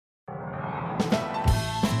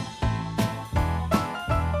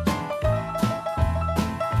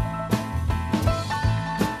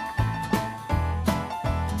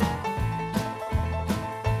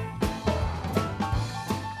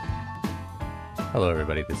Hello,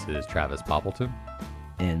 everybody. This is Travis Poppleton.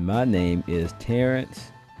 And my name is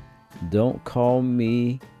Terrence. Don't call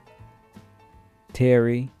me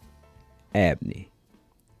Terry Abney.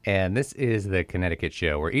 And this is the Connecticut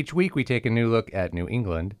Show, where each week we take a new look at New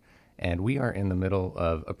England. And we are in the middle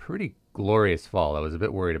of a pretty glorious fall. I was a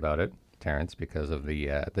bit worried about it, Terrence, because of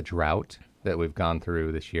the drought that we've gone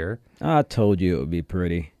through this year. I told you it would be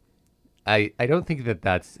pretty. I don't think that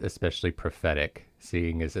that's especially prophetic,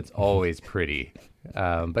 seeing as it's always pretty.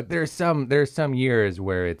 But there's some years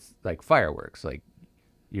where it's like fireworks, like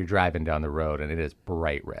you're driving down the road and it is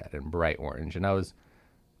bright red and bright orange. And I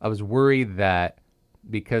was worried that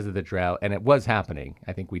because of the drought, and it was happening,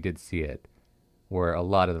 I think we did see it, where a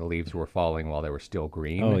lot of the leaves were falling while they were still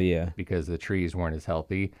green. Oh, yeah. Because the trees weren't as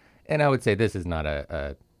healthy. And I would say this is not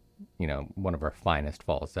one of our finest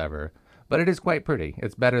falls ever. But it is quite pretty.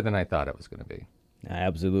 It's better than I thought it was going to be.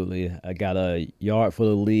 Absolutely. I got a yard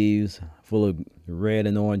full of leaves, full of red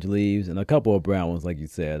and orange leaves, and a couple of brown ones, like you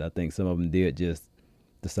said. I think some of them did just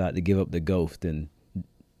decide to give up the ghost and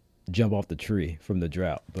jump off the tree from the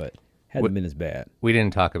drought, but hasn't been as bad. We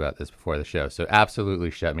didn't talk about this before the show, so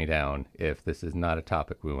absolutely shut me down if this is not a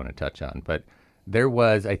topic we want to touch on. But there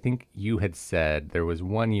was, I think you had said, there was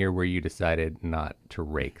one year where you decided not to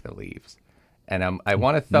rake the leaves. And I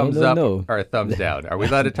want a thumbs up or a thumbs down. Are we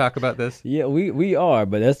allowed to talk about this? Yeah, we are,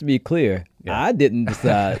 but let's be clear. Yeah. I didn't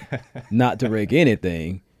decide not to rake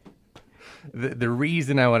anything. The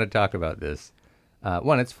reason I want to talk about this,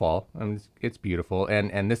 one, it's fall. It's beautiful.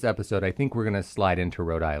 And this episode, I think we're going to slide into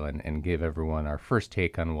Rhode Island and give everyone our first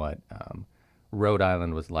take on what Rhode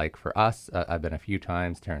Island was like for us. I've been a few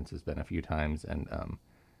times. Terrence has been a few times. And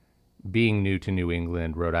being new to New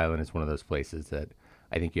England, Rhode Island is one of those places that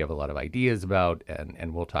I think you have a lot of ideas about,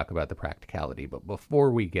 and we'll talk about the practicality. But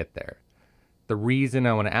before we get there, the reason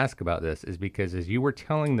I want to ask about this is because as you were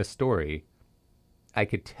telling the story, I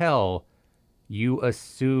could tell you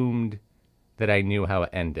assumed that I knew how it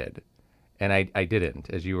ended. And I didn't.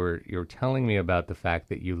 As you were telling me about the fact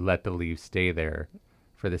that you let the leaves stay there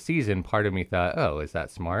for the season, part of me thought, oh, is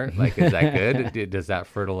that smart? Like, is that good? Does that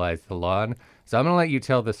fertilize the lawn? So I'm going to let you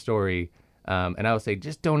tell the story. And I would say,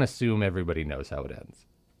 just don't assume everybody knows how it ends.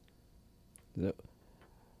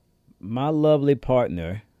 My lovely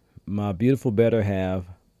partner, my beautiful better half,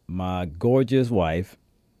 my gorgeous wife,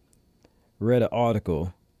 read an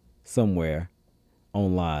article somewhere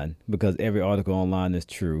online, because every article online is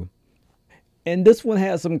true. And this one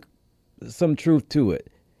has some truth to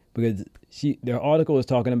it, because their article is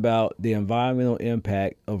talking about the environmental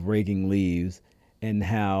impact of raking leaves and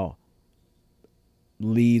how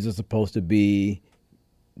leaves are supposed to be,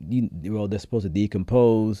 they're supposed to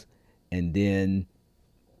decompose, and then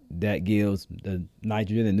that gives the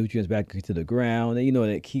nitrogen and nutrients back to the ground, and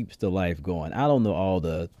it keeps the life going. I don't know all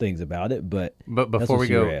the things about it, but before we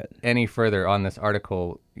go any further on this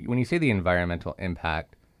article, when you say the environmental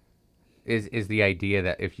impact, is the idea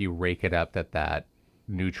that if you rake it up that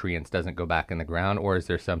nutrients doesn't go back in the ground, or is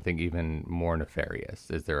there something even more nefarious?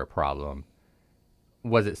 Is there a problem?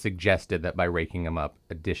 Was it suggested that by raking them up,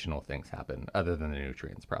 additional things happen other than the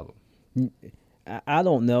nutrients problem? I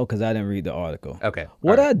don't know, because I didn't read the article. Okay.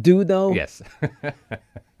 What I do know yes.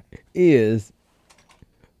 is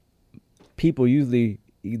people usually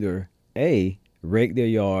either A, rake their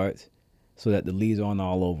yards so that the leaves aren't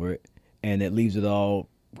all over it, and it leaves it all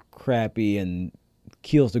crappy and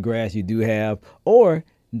kills the grass you do have, or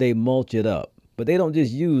they mulch it up. But they don't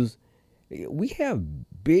just we have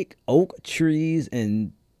big oak trees,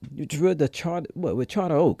 and with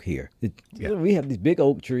charter oak here. We have these big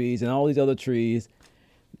oak trees and all these other trees.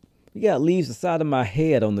 We got leaves the size of my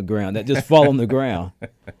head on the ground that just fall on the ground.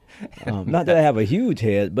 Not that I have a huge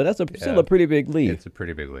head, but that's still a pretty big leaf. It's a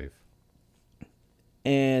pretty big leaf.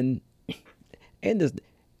 And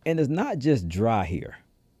it's not just dry here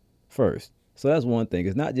first. So that's one thing.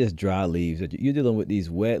 It's not just dry leaves. You're dealing with these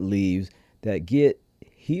wet leaves that get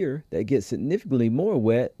significantly more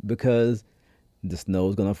wet because the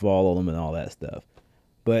snow's going to fall on them and all that stuff.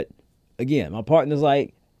 But again, my partner's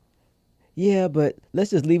like, yeah, but let's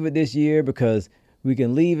just leave it this year because we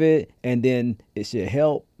can leave it and then it should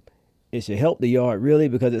help. It should help the yard really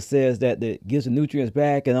because it says that it gives the nutrients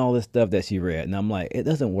back and all this stuff that she read. And I'm like, it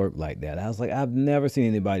doesn't work like that. I was like, I've never seen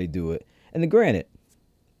anybody do it. And granted,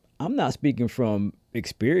 I'm not speaking from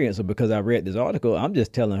experience or because I read this article. I'm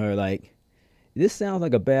just telling her like, this sounds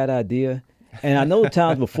like a bad idea. And I know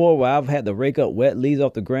times before where I've had to rake up wet leaves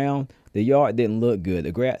off the ground, the yard didn't look good.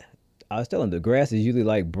 The grass, I was telling him, the grass is usually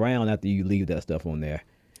like brown after you leave that stuff on there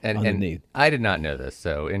And underneath. I did not know this.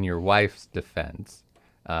 So in your wife's defense,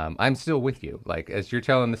 I'm still with you. Like as you're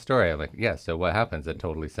telling the story, I'm like, yeah. So what happens? It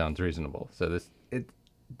totally sounds reasonable. So it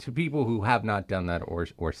to people who have not done that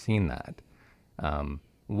or seen that,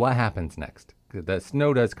 what happens next? 'Cause the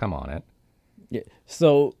snow does come on it. Yeah.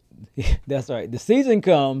 So that's right. The season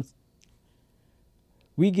comes,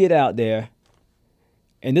 we get out there,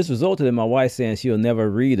 and this resulted in my wife saying she'll never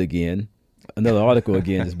read again, another article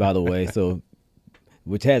again, just by the way. So,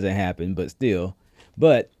 which hasn't happened, but still.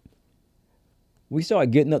 But we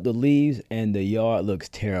start getting up the leaves, and the yard looks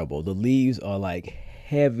terrible. The leaves are like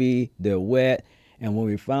heavy, they're wet, and when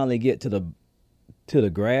we finally get to the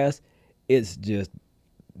grass, it's just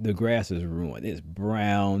the grass is ruined. It's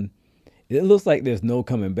brown. It looks like there's no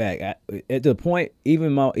coming back. At the point,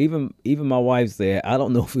 even my wife said, "I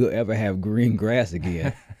don't know if we'll ever have green grass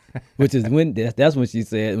again." Which is when that's when she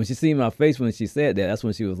said, when she seen my face when she said that, that's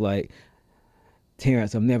when she was like,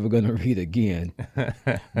 "Terrence, I'm never gonna read again."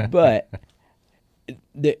 But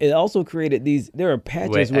it also created these. There are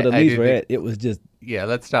patches where the leaves were at. It was just Yeah,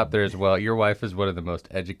 let's stop there as well. Your wife is one of the most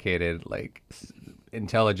educated, like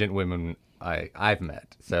intelligent women I've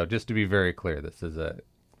met. So just to be very clear, this is a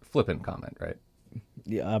flippant comment, right?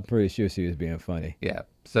 yeah. I'm pretty sure she was being funny. Yeah.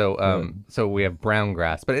 So so we have brown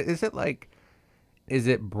grass, but is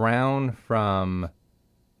it brown from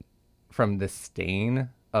the stain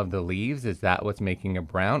of the leaves? Is that what's making it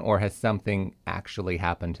brown, or has something actually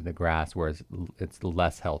happened to the grass where it's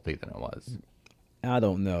less healthy than it was? I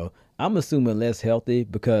don't know. I'm assuming less healthy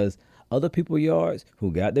because other people's yards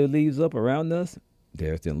who got their leaves up around us,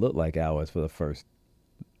 theirs didn't look like ours for the first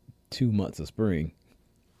 2 months of spring.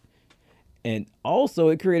 And also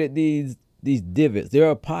it created these divots. There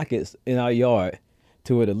are pockets in our yard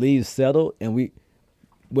to where the leaves settled, and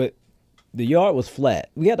but the yard was flat.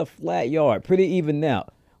 We had a flat yard, pretty even now.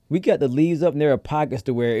 We got the leaves up, and there are pockets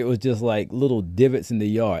to where it was just like little divots in the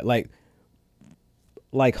yard,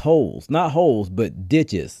 like holes, not holes, but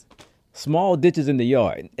ditches, small ditches in the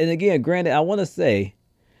yard. And again, granted, I want to say,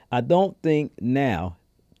 I don't think now,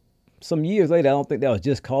 some years later, I don't think that was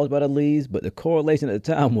just caused by the leaves, but the correlation at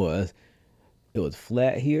the time was it was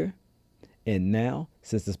flat here, and now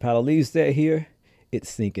since this pile of leaves sat here, it's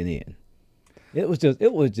sinking in. It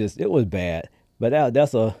was bad. But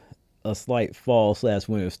that's a slight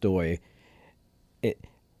fall/winter story.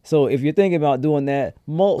 So if you're thinking about doing that,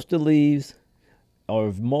 mulch the leaves, or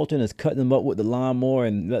if mulching is cutting them up with the lawnmower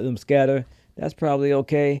and let them scatter, that's probably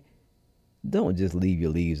okay. Don't just leave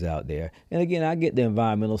your leaves out there. And again, I get the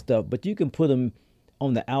environmental stuff, but you can put them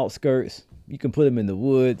on the outskirts. You can put them in the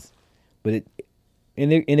woods. But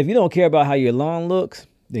and if you don't care about how your lawn looks,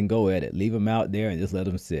 then go at it. Leave them out there and just let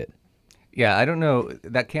them sit. Yeah, I don't know.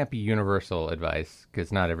 That can't be universal advice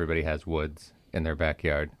because not everybody has woods in their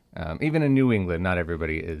backyard. Even in New England, not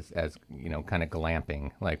everybody is as, kind of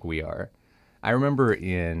glamping like we are. I remember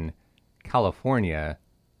in California,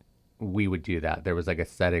 we would do that. There was like a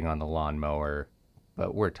setting on the lawnmower,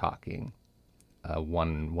 but we're talking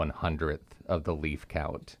 1/100th of the leaf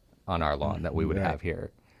count on our lawn that we would have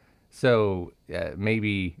here. So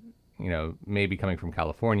maybe coming from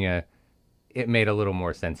California, it made a little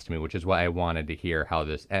more sense to me, which is why I wanted to hear how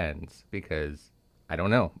this ends, because I don't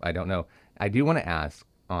know. I do want to ask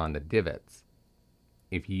on the divots,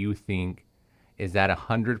 if you think, is that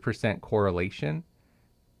 100% correlation?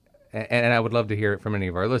 And I would love to hear it from any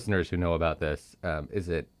of our listeners who know about this. Is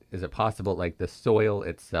it possible like the soil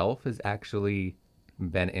itself has actually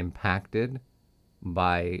been impacted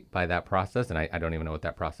by that process? And I don't even know what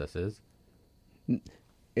that process is.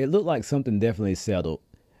 It looked like something definitely settled.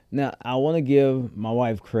 Now, I want to give my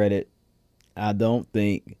wife credit. I don't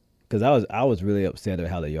think, because I was really upset at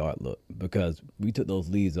how the yard looked, because we took those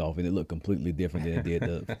leaves off and it looked completely different than it did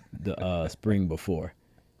the spring before.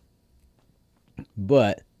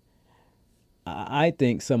 But I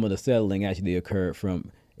think some of the settling actually occurred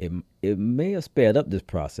from it. It may have sped up this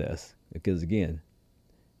process because, again,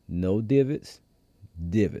 no divots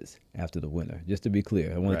after the winter. Just to be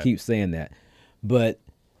clear, I want to keep saying that. But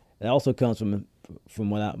it also comes from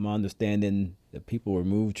what my understanding, that people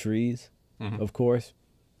remove trees, of course,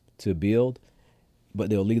 to build, but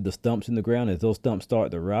they'll leave the stumps in the ground. As those stumps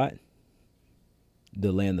start to rot,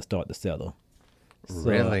 the land will start to settle.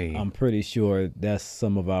 Really? So I'm pretty sure that's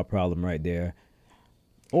some of our problem right there.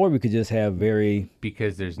 Or we could just have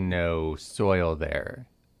because there's no soil there.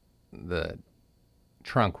 The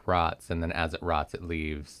trunk rots, and then as it rots, it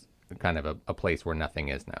leaves kind of a place where nothing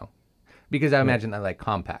is now. Because I imagine that like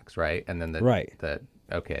compacts, right? And then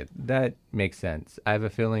okay, that makes sense. I have a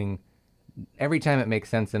feeling every time it makes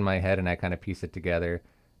sense in my head and I kind of piece it together,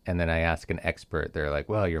 and then I ask an expert, they're like,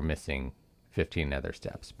 well, you're missing 15 other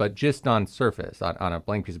steps. But just on surface, on a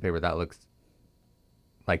blank piece of paper, that looks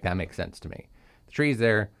like that makes sense to me. The tree's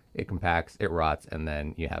there, it compacts, it rots, and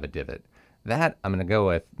then you have a divot. That, I'm going to go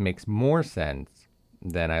with, makes more sense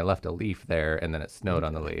than I left a leaf there and then it snowed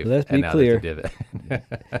on the leaf. Let's be and now clear. there's a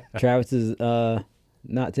divot. Travis is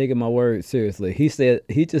not taking my word seriously. He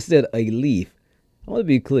just said a leaf. I want to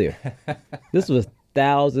be clear. This was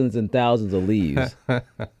thousands and thousands of leaves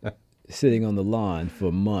sitting on the lawn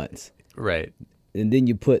for months. Right. And then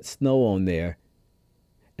you put snow on there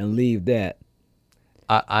and leave that.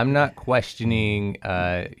 I'm not questioning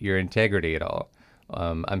your integrity at all.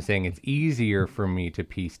 I'm saying it's easier for me to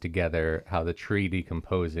piece together how the tree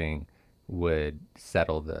decomposing would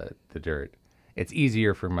settle the dirt. It's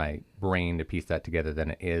easier for my brain to piece that together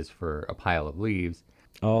than it is for a pile of leaves.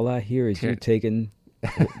 All I hear is you taking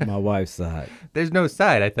my wife's side. There's no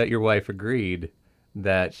side. I thought your wife agreed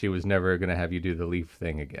that she was never going to have you do the leaf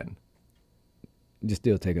thing again. You're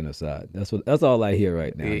still taking her side. That's all I hear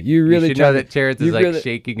right now. You really should know that Terrence is like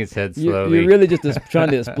shaking his head slowly. You're really just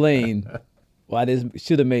trying to explain why this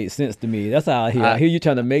should have made sense to me. That's how I hear. I hear you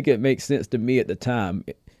trying to make it make sense to me at the time.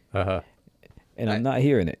 Uh-huh. And I'm not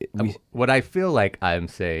hearing it. What I feel like I'm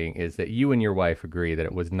saying is that you and your wife agree that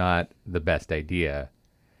it was not the best idea.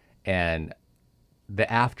 And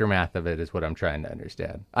the aftermath of it is what I'm trying to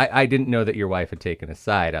understand. I didn't know that your wife had taken a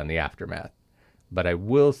side on the aftermath. But I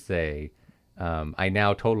will say, I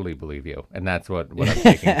now totally believe you. And that's what I'm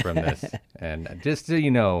taking from this. And just so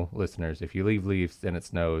you know, listeners, if you leave leaves and it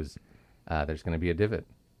snows, there's going to be a divot.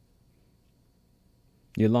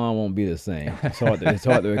 Your lawn won't be the same. It's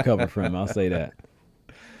hard to recover from. I'll say that.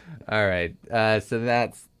 All right. So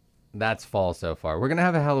that's fall so far. We're going to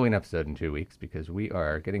have a Halloween episode in 2 weeks because we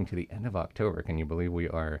are getting to the end of October. Can you believe we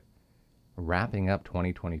are wrapping up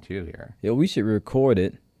 2022 here? Yeah, we should record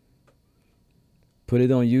it, put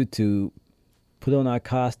it on YouTube, put on our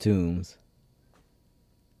costumes. Is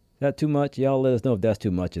that too much? Y'all let us know if that's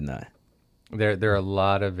too much or not. There are a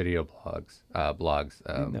lot of video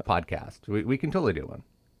podcasts. We can totally do one.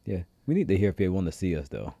 Yeah, we need to hear if they want to see us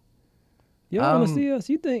though. Y'all want to see us?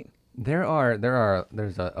 You think? There's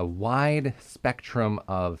a wide spectrum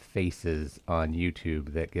of faces on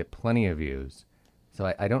YouTube that get plenty of views.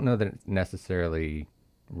 So I don't know that it's necessarily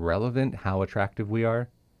relevant how attractive we are,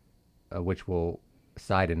 which will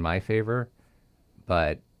side in my favor.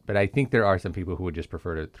 But I think there are some people who would just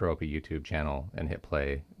prefer to throw up a YouTube channel and hit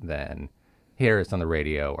play than hear us on the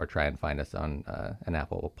radio or try and find us on an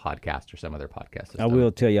Apple podcast or some other podcast system. I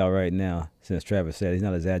will tell y'all right now, since Travis said he's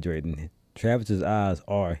not exaggerating, Travis's eyes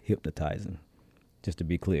are hypnotizing, just to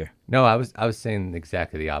be clear. No, I was saying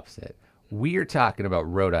exactly the opposite. We are talking about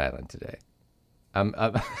Rhode Island today. I'm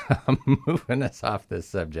moving us off this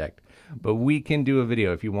subject, but we can do a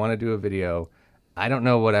video. If you want to do a video, I don't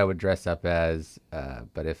know what I would dress up as,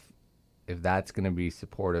 but if that's going to be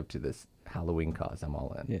supportive to this Halloween cause, I'm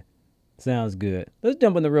all in. Yeah. Sounds good. Let's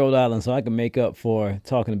jump into Rhode Island so I can make up for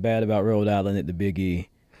talking bad about Rhode Island at the Big E.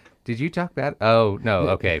 Did you talk bad? Oh, no.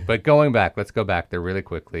 Okay. But going back, let's go back there really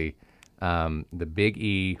quickly. The Big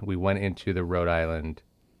E, we went into the Rhode Island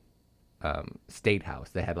state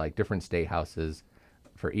house. They had like different state houses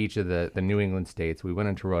for each of the New England states. We went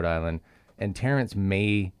into Rhode Island, and Terrence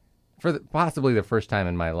may, possibly the first time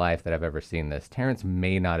in my life that I've ever seen this, Terrence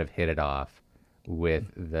may not have hit it off with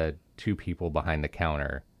the two people behind the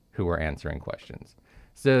counter who were answering questions.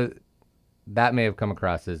 So that may have come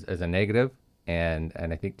across as a negative, and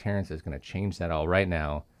I think Terrence is going to change that all right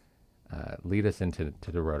now, lead us into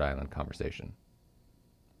the Rhode Island conversation.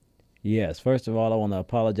 Yes, first of all, I want to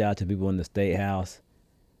apologize to people in the State House.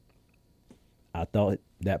 I thought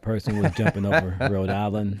that person was jumping over Rhode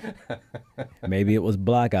Island. Maybe it was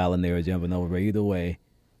Block Island they were jumping over, but either way,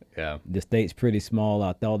 yeah, the state's pretty small.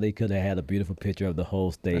 I thought they could have had a beautiful picture of the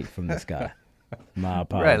whole state from the sky. My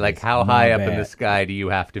apologies. Right, like how high up in the sky do you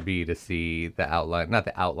have to be to see the outline? Not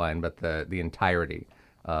the outline, but the entirety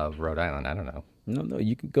of Rhode Island. I don't know. No,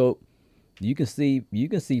 you can go. You can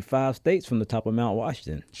see 5 states from the top of Mount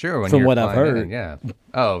Washington. Sure, from what I've heard. Yeah.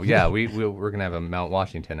 Oh, yeah. We're gonna have a Mount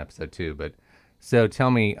Washington episode too. But so tell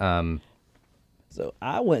me. So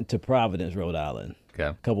I went to Providence, Rhode Island,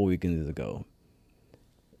 a couple weekends ago.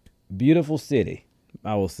 Beautiful city,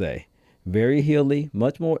 I will say. Very hilly,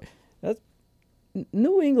 much more. That's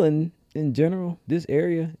New England in general. This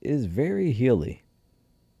area is very hilly.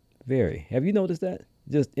 Very. Have you noticed that?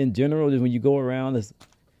 Just in general, just when you go around,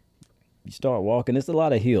 you start walking, it's a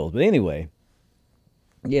lot of hills. But anyway,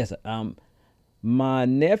 yes, my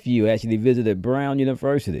nephew actually visited Brown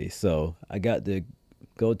University, so I got to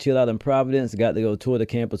go chill out in Providence. Got to go tour the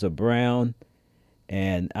campus of Brown,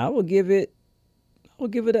 and I will give it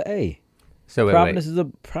an A. So Providence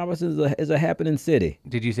is a happening city.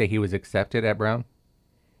 did you say he was accepted at Brown?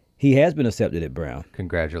 He has been accepted at Brown.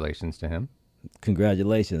 Congratulations to him.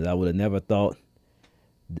 Congratulations. I would have never thought.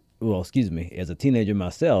 Well, excuse me. As a teenager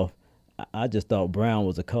myself, I just thought Brown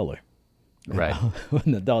was a color. Right. I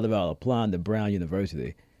wouldn't have thought about applying to Brown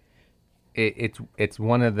University. It's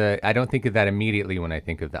one of the. I don't think of that immediately when I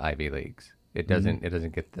think of the Ivy Leagues. It doesn't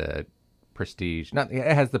get the prestige. Not it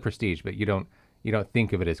has the prestige, but you don't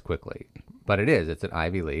think of it as quickly. But it is. It's an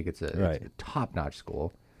Ivy League. It's a top-notch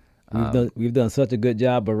school. We've done such a good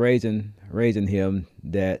job of raising him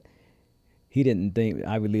that he didn't think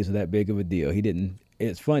Ivy Leagues were that big of a deal. He didn't.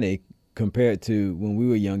 It's funny compared to when we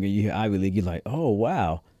were younger. You hear Ivy League, you're like, oh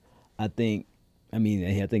wow. I think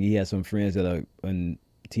he has some friends that are and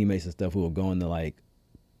teammates and stuff who are going to like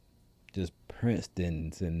just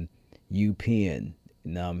Princeton's and UPenn.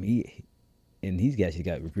 And he's actually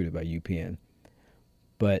got recruited by UPenn.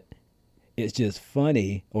 But it's just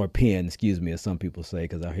funny, or Penn, excuse me, as some people say,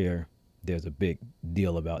 because I hear there's a big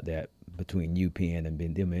deal about that between UPenn and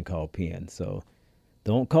them being called Penn. So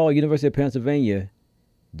don't call University of Pennsylvania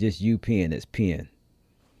just UPenn. It's Penn.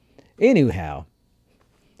 Anyhow,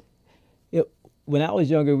 when I was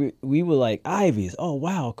younger, we were like, Ivies. Oh,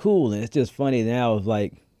 wow, cool. And it's just funny now of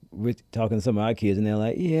like, we're talking to some of our kids and they're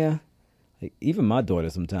like, yeah. Like, even my daughter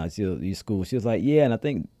sometimes, she'll leave school. She was like, yeah. And I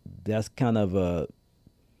think that's kind of a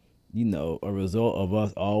result of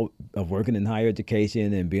us all of working in higher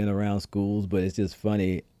education and being around schools. But it's just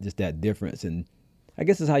funny, just that difference. And I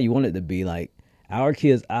guess it's how you want it to be. Like, our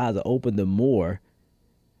kids' eyes are open to more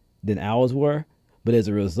than ours were. But as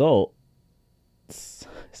a result,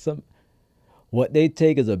 what they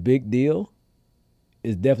take as a big deal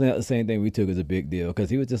is definitely not the same thing we took as a big deal. Because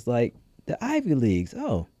he was just like, the Ivy Leagues,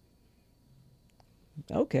 oh,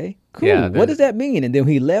 okay, cool. Yeah, what does that mean? And then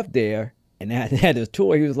he left there and had his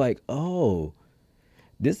tour. He was like, oh,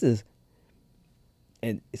 this is.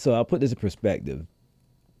 And so I'll put this in perspective.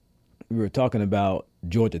 We were talking about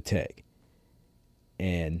Georgia Tech.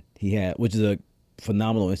 And which is a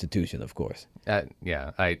phenomenal institution, of course.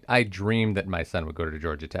 Yeah, I dreamed that my son would go to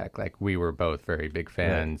Georgia Tech. Like, we were both very big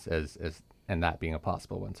fans, right, as and that being a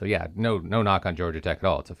possible one. So yeah, no knock on Georgia Tech at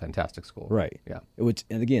all. It's a fantastic school. Right. Yeah.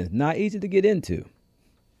 And again, not easy to get into.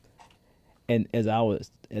 And as I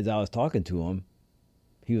was talking to him,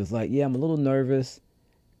 he was like, "Yeah, I'm a little nervous,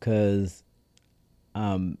 because,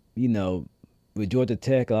 with Georgia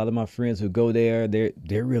Tech, a lot of my friends who go there,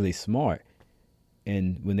 they're really smart,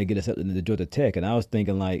 and when they get accepted into Georgia Tech." And I was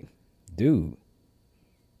thinking, like, dude,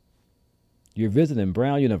 you're visiting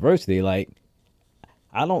Brown University. Like,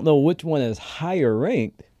 I don't know which one is higher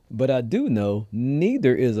ranked, but I do know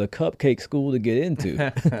neither is a cupcake school to get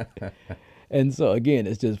into. And so again,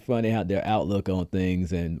 it's just funny how their outlook on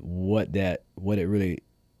things and what it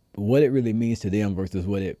really means to them versus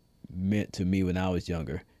what it meant to me when I was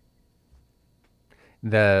younger.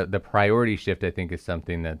 The priority shift, I think, is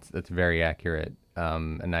something that's very accurate.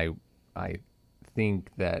 And I think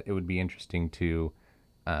that it would be interesting to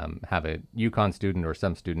have a UConn student or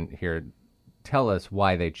some student here tell us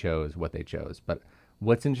why they chose what they chose. But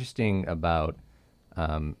what's interesting about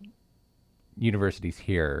universities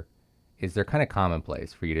here is they're kind of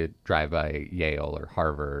commonplace for you to drive by Yale or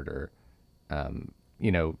Harvard or,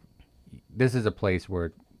 this is a place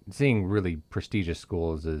where seeing really prestigious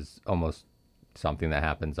schools is almost something that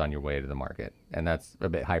happens on your way to the market. And that's a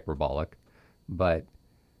bit hyperbolic. But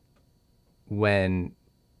when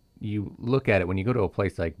you look at it, when you go to a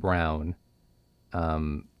place like Brown,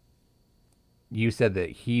 you said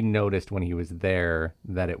that he noticed when he was there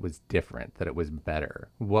that it was different, that it was better.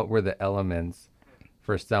 What were the elements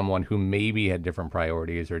for someone who maybe had different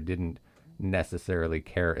priorities or didn't necessarily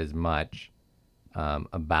care as much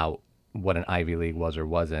about what an Ivy League was or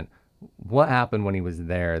wasn't? What happened when he was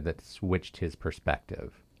there that switched his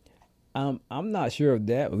perspective? I'm not sure of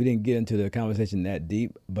that. We didn't get into the conversation that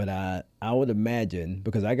deep, but I would imagine,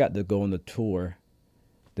 because I got to go on the tour,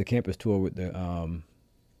 the campus tour with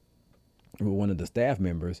one of the staff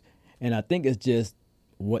members, and I think it's just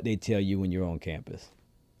what they tell you when you're on campus,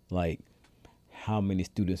 like how many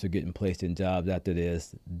students are getting placed in jobs after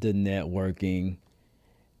this, the networking,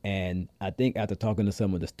 and I think after talking to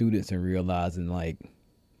some of the students and realizing like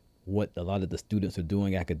what a lot of the students are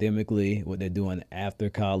doing academically, what they're doing after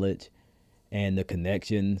college, and the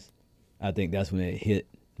connections, I think that's when it hit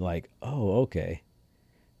like, oh, okay,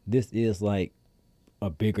 this is like a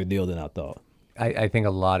bigger deal than I thought. I think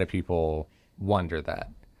a lot of people wonder that.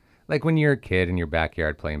 Like when you're a kid in your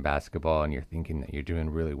backyard playing basketball and you're thinking that you're doing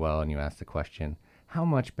really well and you ask the question, how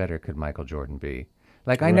much better could Michael Jordan be?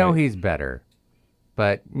 Like, I know Right. he's better,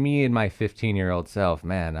 but me and my 15-year-old self,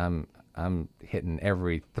 man, I'm hitting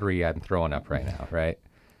every three I'm throwing up right now, right?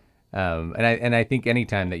 And I think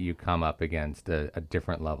anytime that you come up against a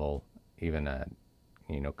different level, even a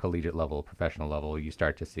collegiate level, professional level, you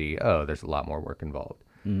start to see, oh, there's a lot more work involved.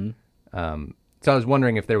 Hmm. So I was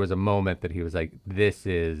wondering if there was a moment that he was like, this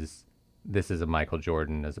is a Michael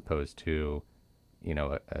Jordan as opposed to,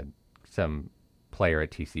 some player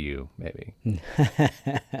at TCU maybe.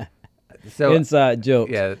 So Inside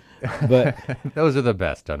jokes. yeah, But those are the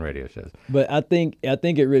best on radio shows. I think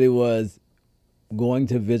it really was going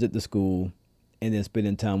to visit the school and then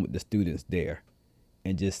spending time with the students there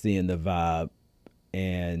and just seeing the vibe,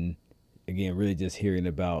 and again really just hearing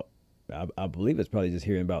about, I believe it's probably just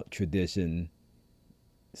hearing about tradition,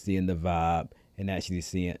 seeing the vibe, and actually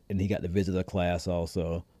seeing, and he got to visit a class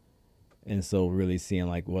also, and so really seeing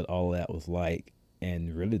like what all that was like,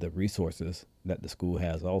 and really the resources that the school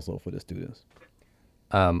has also for the students.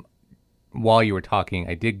 While you were talking,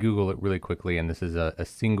 I did Google it really quickly, and this is a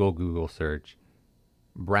single Google search.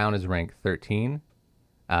 Brown is ranked 13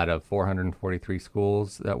 out of 443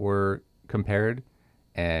 schools that were compared.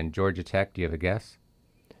 And Georgia Tech, do you have a guess?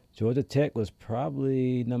 Georgia Tech was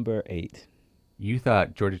probably number 8. You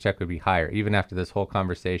thought Georgia Tech would be higher, even after this whole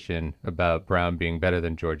conversation about Brown being better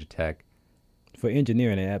than Georgia Tech. For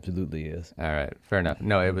engineering, it absolutely is. All right, fair enough.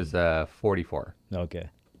 No, it was 44. Okay.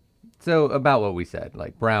 So about what we said,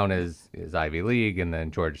 like Brown is Ivy League, and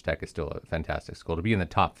then Georgia Tech is still a fantastic school. To be in the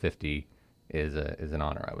top 50 is an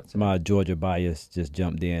honor, I would say. My Georgia bias just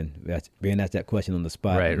jumped in. Being asked that question on the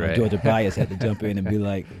spot. Right, My right. Georgia bias had to jump in and be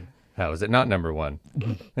like, How is it not number one?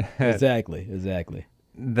 exactly.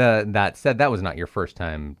 That said, that was not your first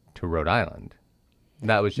time to Rhode Island.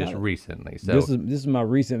 That was just No. recently. So This is my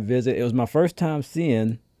recent visit. It was my first time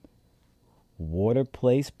seeing Water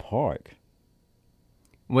Place Park,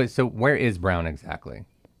 so where is Brown exactly?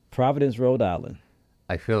 Providence, Rhode Island.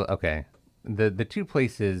 I feel okay. The two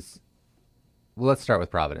places. Well, let's start with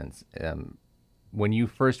Providence. When you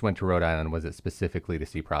first went to Rhode Island, was it specifically to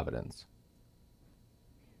see Providence?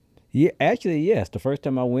 Yeah, actually, yes. The first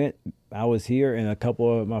time I went, I was here, and a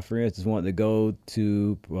couple of my friends just wanted to go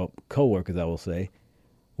to, well, coworkers, I will say,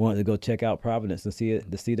 wanted to go check out Providence and see it,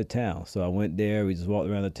 to see the town. So I went there. We just walked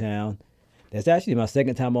around the town. That's actually my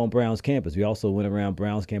second time on Brown's campus. We also went around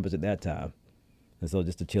Brown's campus at that time, and so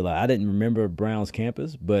just to chill out. I didn't remember Brown's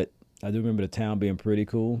campus, but I do remember the town being pretty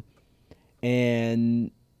cool.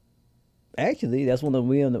 And actually, that's one of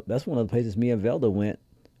the places me and Velda went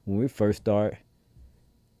when we first started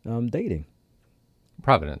dating.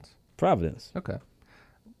 Providence. Providence. Okay.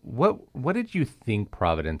 What did you think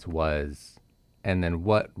Providence was, and then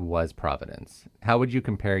what was Providence? How would you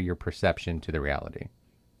compare your perception to the reality?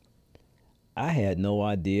 I had no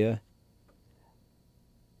idea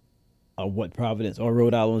of what Providence or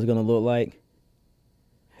Rhode Island was going to look like,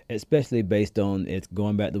 especially based on, it's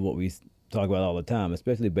going back to what we talk about all the time,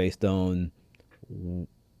 especially based on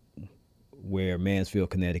where Mansfield,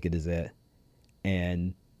 Connecticut is at,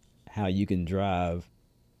 and how you can drive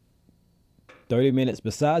 30 minutes,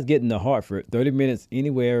 besides getting to Hartford, 30 minutes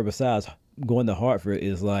anywhere besides going to Hartford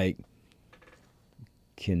is like,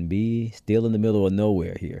 can be still in the middle of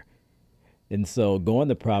nowhere here. And so going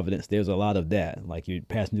to Providence, there's a lot of that. Like you're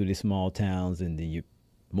passing through these small towns, and then you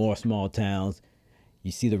more small towns.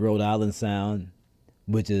 You see the Rhode Island Sound,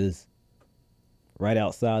 which is right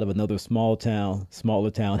outside of another smaller town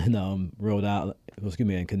in Rhode Island,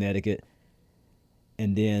 in Connecticut.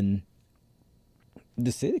 And then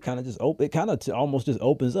the city kind of just almost just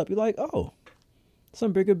opens up. You're like, oh,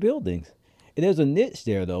 some bigger buildings. And there's a niche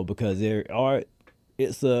there though, because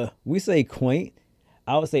we say quaint.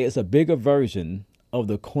 I would say it's a bigger version of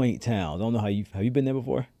the quaint towns. I don't know have you been there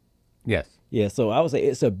before? Yes. Yeah, so I would say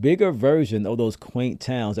it's a bigger version of those quaint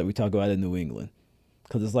towns that we talk about in New England.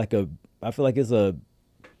 Because it's like I feel like it's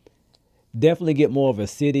definitely get more of a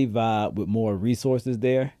city vibe with more resources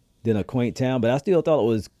there than a quaint town. But I still thought it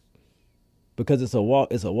was, because it's a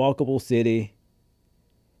walkable city,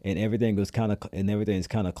 and everything's kind of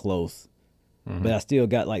close. Mm-hmm. But I still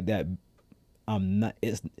got like that.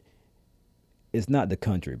 It's not the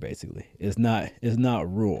country, basically. It's not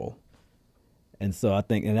rural. And so I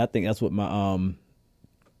think that's what my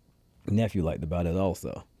nephew liked about it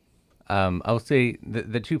also. I'll say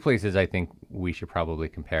the two places I think we should probably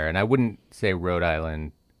compare, and I wouldn't say Rhode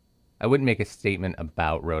Island. I wouldn't make a statement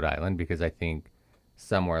about Rhode Island, because I think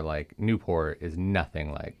somewhere like Newport is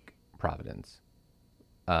nothing like Providence.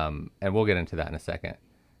 And we'll get into that in a second.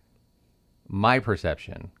 My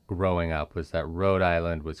perception growing up was that Rhode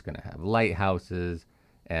Island was going to have lighthouses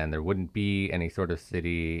and there wouldn't be any sort of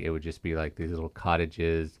city. It would just be like these little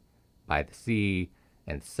cottages by the sea,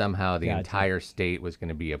 and somehow the Gotcha. entire state was going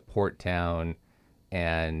to be a port town.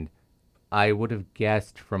 And I would have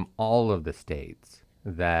guessed from all of the states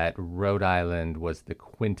that Rhode Island was the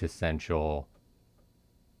quintessential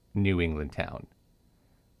New England town.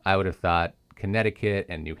 I would have thought Connecticut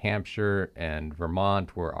and New Hampshire and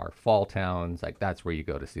Vermont were our fall towns. Like, that's where you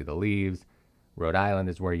go to see the leaves. Rhode Island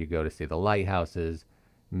is where you go to see the lighthouses.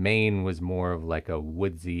 Maine was more of like a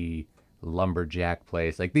woodsy lumberjack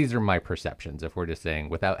place. Like, these are my perceptions, if we're just saying,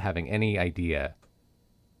 without having any idea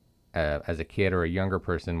as a kid or a younger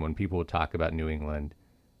person, when people would talk about New England,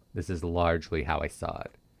 this is largely how I saw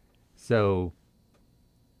it. So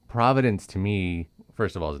Providence to me,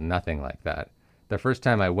 first of all, is nothing like that. The first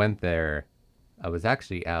time I went there, I was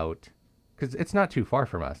actually out, because it's not too far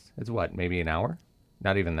from us. It's what, maybe an hour?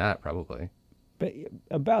 Not even that, probably. But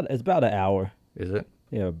it's about an hour. Is it?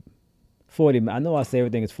 Yeah, 40. I know I say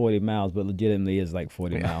everything is 40 miles, but legitimately it's like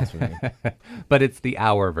 40 miles for me. But it's the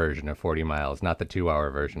hour version of 40 miles, not the 2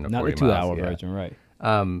 hour version of Not 40 the miles. 2 hour version, right?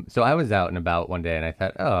 So I was out and about one day, and I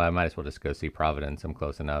thought, oh, I might as well just go see Providence. I'm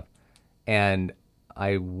close enough. And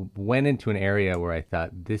I went into an area where I thought,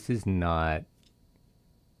 this is not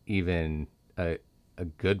even a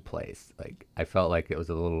good place. Like, I felt like it was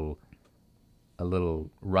a little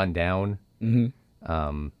run down.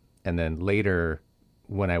 Mm-hmm. And then later,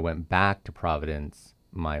 when I went back to Providence,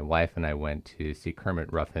 my wife and I went to see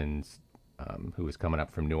Kermit Ruffins, who was coming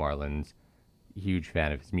up from New Orleans. Huge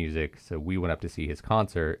fan of his music, so we went up to see his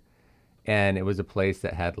concert. And it was a place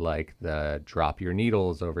that had like the drop your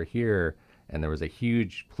needles over here, and there was a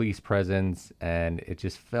huge police presence, and it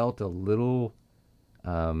just felt a little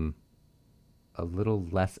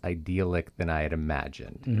less idyllic than I had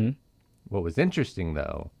imagined. Mm-hmm. What was interesting,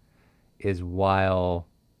 though, is while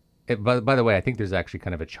by the way, I think there's actually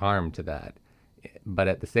kind of a charm to that. But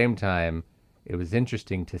at the same time, it was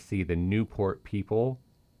interesting to see the Newport people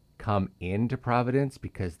come into Providence,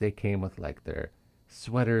 because they came with like their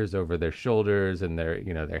sweaters over their shoulders and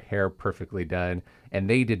their hair perfectly done. And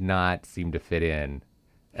they did not seem to fit in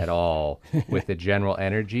at all with the general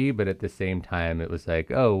energy. But at the same time, it was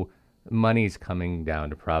like, oh, money's coming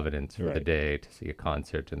down to Providence for the day to see a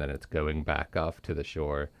concert, and then it's going back off to the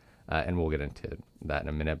shore. And we'll get into that in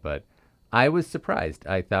a minute. But I was surprised.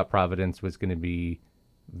 I thought Providence was going to be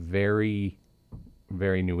very,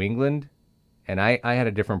 very New England. And I had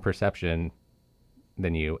a different perception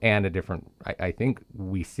than you, and I think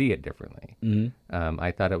we see it differently. Mm-hmm.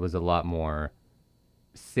 I thought it was a lot more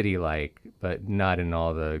city-like, but not in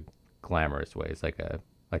all the glamorous ways, like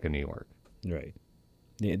a New York. Right.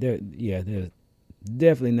 Yeah, they're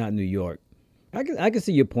definitely not New York. I can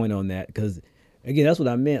see your point on that, because again, that's what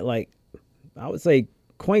I meant. Like, I would say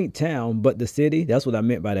quaint town, but the city, that's what I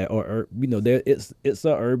meant by that. Or it's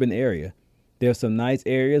an urban area. There's some nice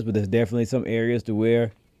areas, but there's definitely some areas to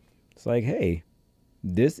where it's like, hey,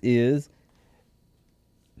 this is.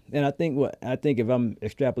 And I think if I'm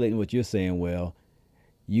extrapolating what you're saying, well,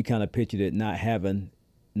 you kind of pictured it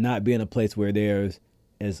not being a place where there's,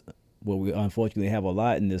 as what we unfortunately have a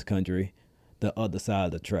lot in this country, the other side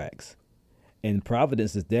of the tracks. And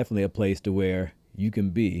Providence is definitely a place to where you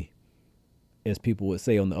can be, as people would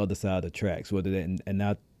say, on the other side of the tracks. Whether that, and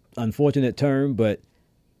not unfortunate term, but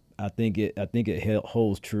I think it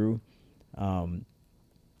holds true.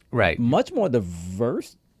 Right. Much more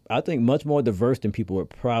diverse. I think much more diverse than people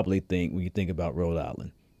would probably think when you think about Rhode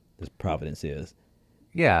Island, as Providence is.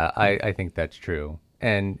 Yeah, I think that's true.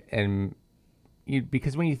 And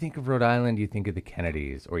because when you think of Rhode Island, you think of the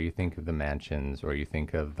Kennedys, or you think of the mansions, or you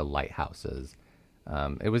think of the lighthouses.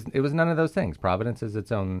 It was none of those things. Providence is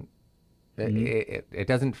its own. Mm-hmm. It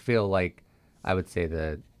doesn't feel like, I would say,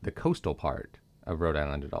 the coastal part of Rhode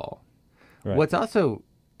Island at all. Right. What's also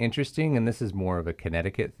interesting, and this is more of a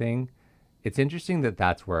Connecticut thing, it's interesting that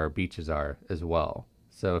that's where our beaches are as well.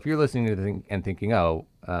 So if you're listening to this and thinking, oh,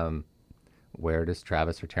 where does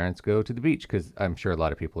Travis or Terrence go to the beach? Because I'm sure a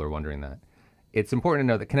lot of people are wondering that. It's important to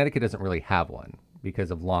know that Connecticut doesn't really have one because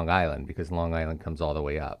of Long Island, because Long Island comes all the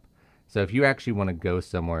way up. So if you actually want to go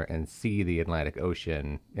somewhere and see the Atlantic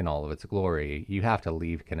Ocean in all of its glory, you have to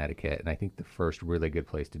leave Connecticut. And I think the first really good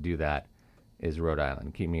place to do that is Rhode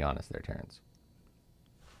Island. Keep me honest there, Terrence.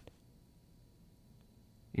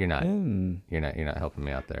 You're not helping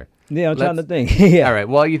me out there. Yeah, I'm trying to think. Yeah. All right.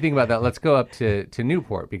 While you think about that, let's go up to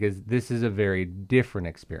Newport, because this is a very different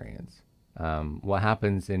experience. What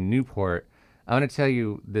happens in Newport, I want to tell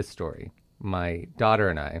you this story. My daughter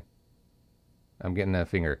and I'm getting a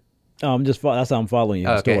finger. Oh, that's how I'm following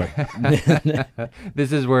your story.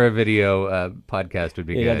 This is where a video podcast would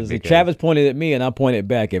be Yeah, good. Because, Travis pointed at me and I pointed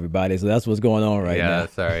back, everybody. So that's what's going on right now. Yeah,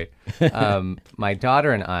 sorry. My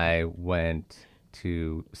daughter and I went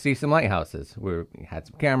to see some lighthouses. We had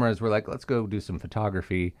some cameras. We're like, let's go do some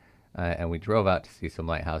photography. And we drove out to see some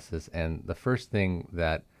lighthouses. And the first thing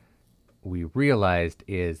that we realized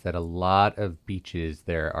is that a lot of beaches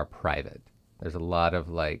there are private. There's a lot of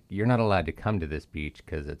like, you're not allowed to come to this beach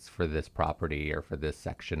because it's for this property or for this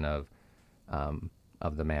section of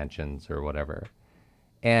the mansions or whatever.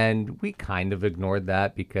 And we kind of ignored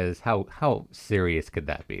that because how serious could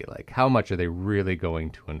that be? Like, how much are they really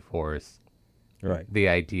going to enforce the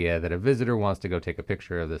idea that a visitor wants to go take a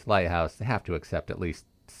picture of this lighthouse? They have to accept at least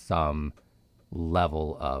some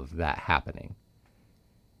level of that happening.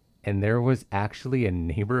 And there was actually a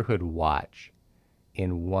neighborhood watch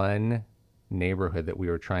in one neighborhood that we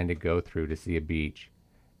were trying to go through to see a beach,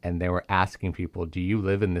 and they were asking people, do you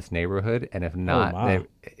live in this neighborhood? And if not,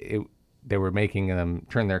 they were making them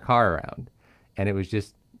turn their car around. And it was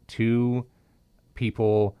just two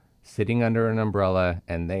people sitting under an umbrella,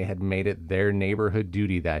 and they had made it their neighborhood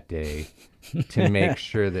duty that day to make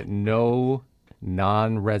sure that no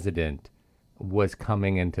non-resident was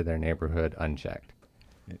coming into their neighborhood unchecked.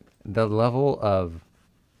 The level of,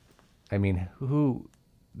 I mean,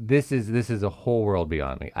 this is a whole world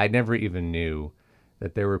beyond me. I never even knew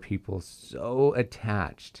that there were people so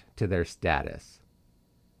attached to their status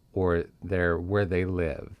or where they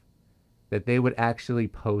live that they would actually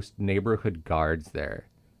post neighborhood guards there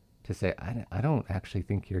to say, I don't actually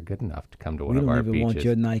think you're good enough to come to one of our beaches. We don't even want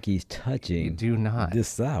your Nikes touching You do not. This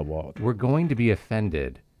sidewalk. We're going to be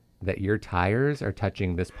offended that your tires are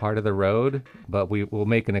touching this part of the road, but we will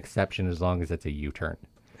make an exception as long as it's a U-turn.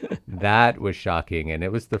 That was shocking, and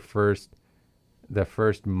it was the first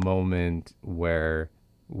moment where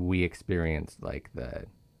we experienced like the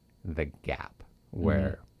gap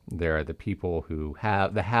where there are the people who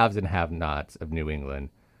have the haves and have-nots of New England.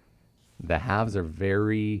 The haves are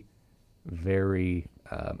very, very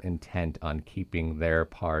intent on keeping their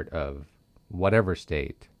part of whatever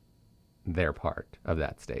state, their part of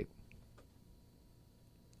that state.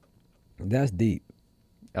 That's deep.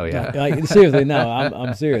 Oh yeah. Like, seriously, no,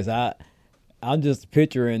 I'm serious. I'm just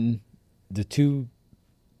picturing the two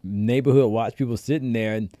neighborhood watch people sitting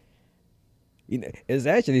there, and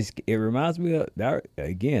it reminds me of that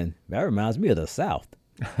again. That reminds me of the South.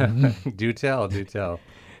 Do tell.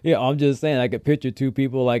 Yeah, I'm just saying. I could picture two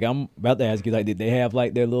people. Like, I'm about to ask you, like, did they have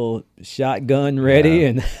like their little shotgun ready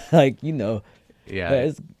and like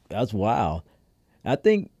Yeah, that's wild. I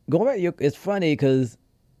think going back, it's funny because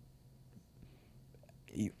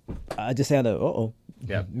I just had I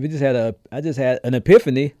just had an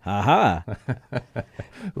epiphany. Ha ha.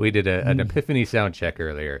 We did an epiphany sound check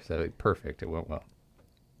earlier, so perfect. It went well.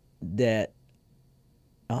 That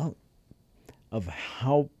of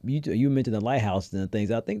how you mentioned the lighthouses and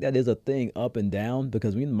things. I think that is a thing up and down,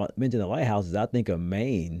 because when you mention the lighthouses, I think of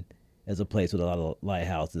Maine as a place with a lot of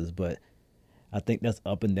lighthouses, but I think that's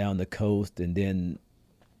up and down the coast. And then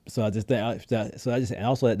I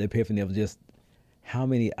also had the epiphany of just how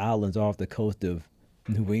many islands are off the coast of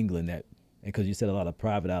New England, because you said a lot of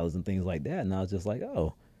private islands and things like that, and I was just like,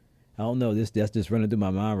 oh, I don't know, that's just running through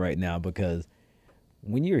my mind right now, because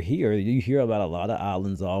when you're here, you hear about a lot of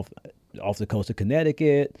islands off the coast of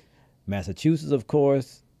Connecticut, Massachusetts, of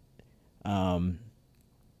course, Rhode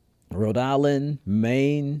Island,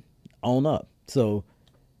 Maine, on up. So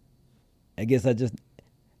I guess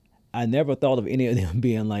I never thought of any of them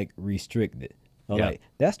being like restricted. Like,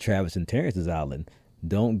 that's Travis and Terrence's island.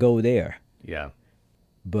 Don't go there. Yeah.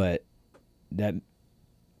 But that,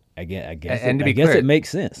 I guess clear, it makes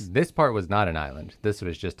sense. This part was not an island. This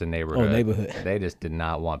was just a neighborhood. Oh, neighborhood. They just did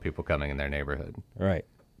not want people coming in their neighborhood. Right.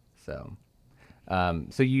 So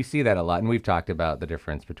you see that a lot. And we've talked about the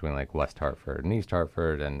difference between like West Hartford and East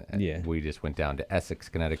Hartford. And we just went down to Essex,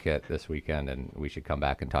 Connecticut this weekend, and we should come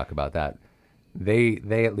back and talk about that.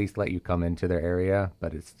 They at least let you come into their area,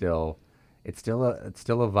 but it's still a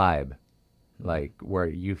vibe, like where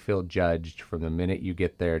you feel judged from the minute you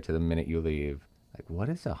get there to the minute you leave. Like, what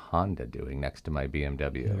is a Honda doing next to my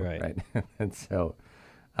BMW? Right. And so,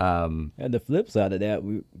 and the flip side of that,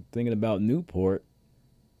 we thinking about Newport.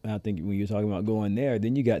 I think when you're talking about going there,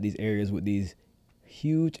 then you got these areas with these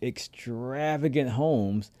huge, extravagant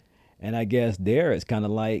homes, and I guess there it's kind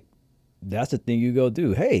of like that's the thing you go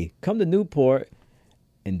do. Hey, come to Newport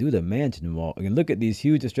and do the mansion walk and look at these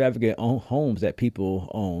huge, extravagant homes that people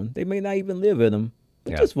own. They may not even live in them,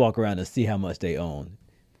 but just walk around and see how much they own.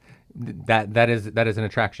 That is an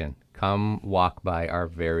attraction. come walk by our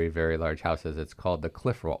very, very large houses. It's called the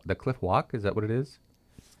Cliff Walk. The Cliff Walk, is that what it is?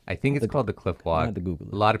 I think it's called the Cliff I Walk. have to Google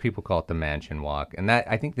it. A lot of people call it the Mansion Walk, and that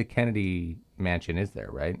I think the Kennedy Mansion is there,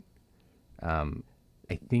 right?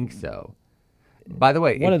 I think so. By the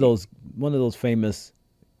way, One of those famous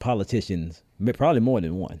politicians, probably more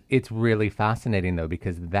than one. it's really fascinating though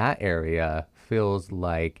because that area feels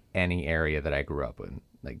like any area that I grew up in.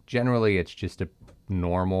 Like generally, it's just a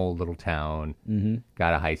normal little town,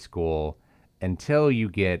 got a high school, until you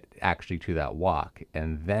get actually to that walk,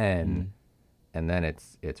 and then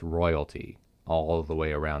it's royalty all the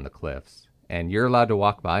way around the cliffs, and you're allowed to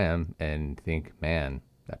walk by them and think, man,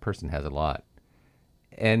 that person has a lot.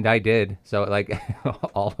 And I did. So like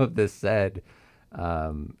all of this said,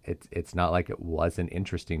 it's not like it wasn't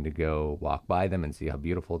interesting to go walk by them and see how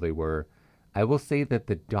beautiful they were. I will say that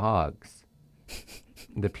the dogs,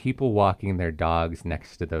 the people walking their dogs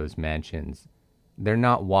next to those mansions, they're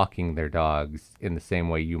not walking their dogs in the same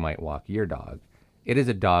way you might walk your dog. It is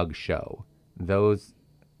a dog show.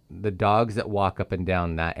 The dogs that walk up and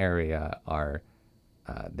down that area are,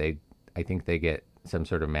 I think they get some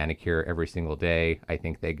sort of manicure every single day. I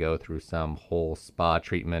think they go through some whole spa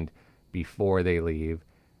treatment before they leave.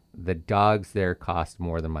 The dogs there cost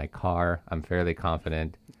more than my car. I'm fairly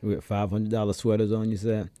confident. We got $500 sweaters on, you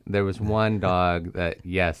said? There was one dog that,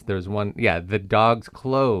 yes, there's one. Yeah, the dog's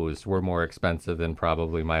clothes were more expensive than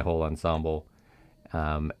probably my whole ensemble.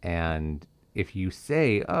 And if you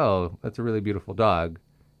say, oh, that's a really beautiful dog,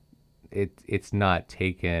 it's not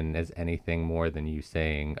taken as anything more than you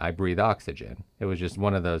saying, I breathe oxygen. It was just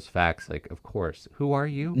one of those facts, like, of course, who are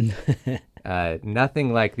you?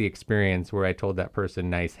 Nothing like the experience where I told that person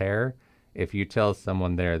nice hair. If you tell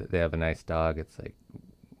someone there that they have a nice dog, it's like,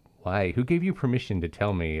 why? Who gave you permission to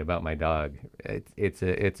tell me about my dog? It's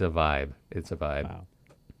a vibe. It's a vibe.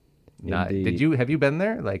 Wow. Have you been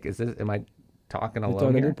there? Like, am I talking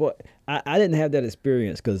alone here? I didn't have that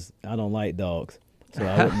experience because I don't like dogs. So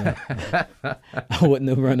I wouldn't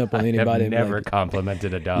have run up on anybody. I've never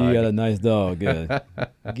complimented a dog. You got a nice dog. Yeah.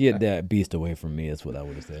 Get that beast away from me. That's what I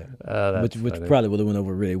would have said. Which probably would have went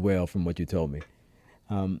over really well from what you told me.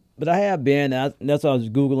 But I have been. That's why I was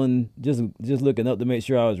Googling, just looking up to make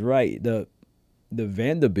sure I was right. The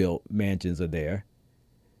Vanderbilt mansions are there,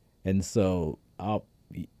 and so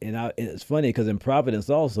it's funny because in Providence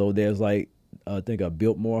also there's like I think a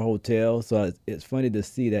Biltmore Hotel. So it's funny to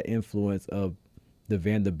see that influence of the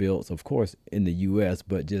Vanderbilts, of course, in the U.S.,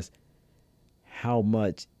 but just how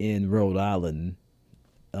much in Rhode Island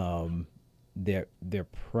their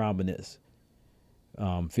prominence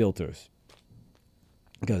filters.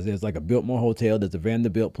 Because there's like a Biltmore Hotel, there's a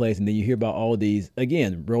Vanderbilt place, and then you hear about all these,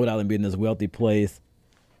 again, Rhode Island being this wealthy place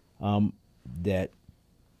that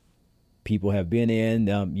people have been in.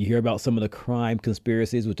 You hear about some of the crime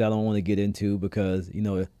conspiracies, which I don't want to get into because,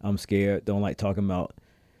 I'm scared, don't like talking about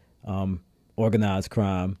organized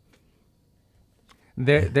crime.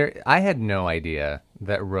 I had no idea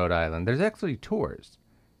that Rhode Island, there's actually tours.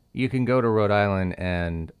 You can go to Rhode Island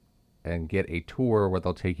and get a tour where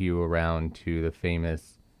they'll take you around to the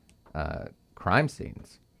famous crime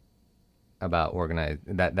scenes about organized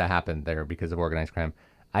that happened there because of organized crime.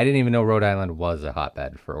 I didn't even know Rhode Island was a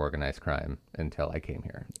hotbed for organized crime until I came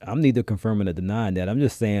here. I'm neither confirming or denying that. I'm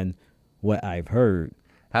just saying what I've heard.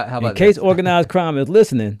 How about in case this? organized crime is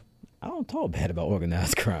listening, I don't talk bad about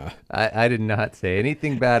organized crime. I did not say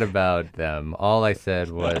anything bad about them. All I said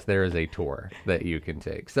was there is a tour that you can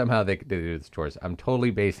take. Somehow they do these tours. I'm totally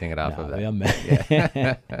basing it off of that.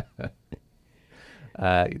 Yeah.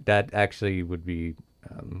 That actually would be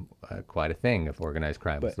quite a thing if organized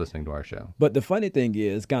crime was listening to our show. But the funny thing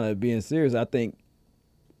is, kind of being serious, I think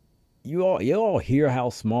you all hear how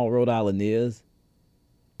small Rhode Island is,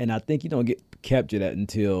 and I think you don't get captured that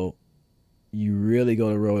until you really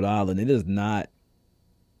go to Rhode Island. It is not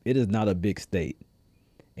a big state,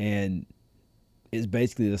 and it's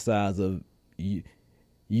basically the size of you.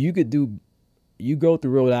 You go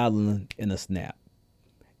through Rhode Island in a snap,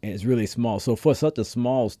 and it's really small. So for such a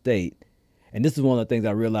small state, and this is one of the things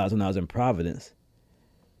I realized when I was in Providence,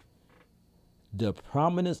 the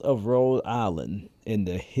prominence of Rhode Island in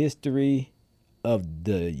the history of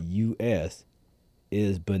the U.S.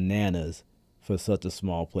 is bananas for such a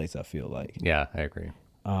small place, I feel like. Yeah, I agree.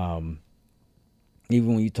 Even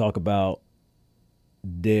when you talk about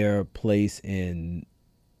their place in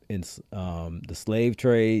the slave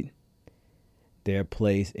trade, their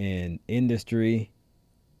place in industry,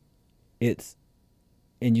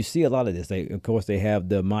 and you see a lot of this. Of course, they have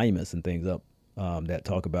the monuments and things up that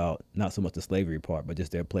talk about not so much the slavery part, but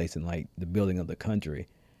just their place in like the building of the country.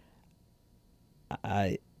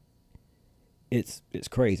 it's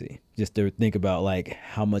crazy just to think about like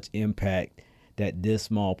how much impact that this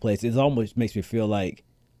small place. It almost makes me feel like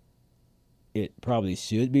it probably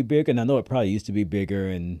should be bigger, and I know it probably used to be bigger,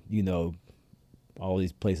 and all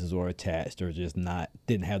these places were attached or just not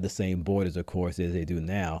didn't have the same borders, of course, as they do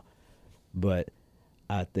now. But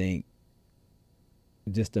I think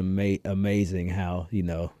just amazing how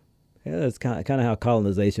it's kind of how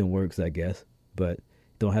colonization works, I guess. But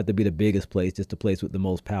don't have to be the biggest place, just the place with the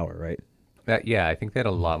most power, right? Yeah, I think they had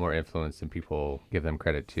a lot more influence than people give them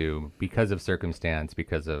credit to because of circumstance,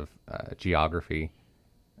 because of geography,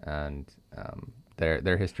 and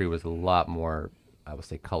their history was a lot more, I would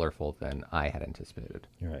say, colorful than I had anticipated.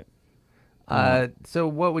 Right. So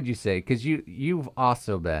what would you say? Because you've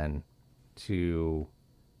also been to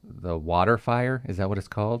the water fire. Is that what it's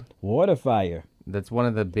called? Water fire. That's one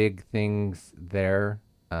of the big things there.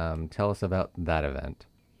 Tell us about that event.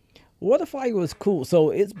 Water fire was cool. So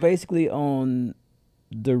it's basically on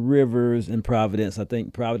the rivers in Providence. I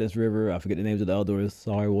think Providence River. I forget the names of the others.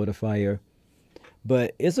 Sorry, water fire.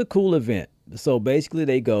 But it's a cool event. So basically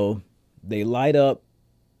they light up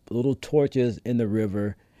little torches in the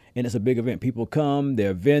river, and it's a big event. People come. There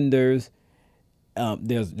are vendors.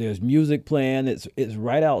 There's music playing. It's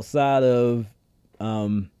right outside of a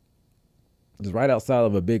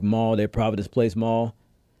big mall. There, Providence Place Mall.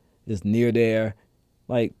 It's near there,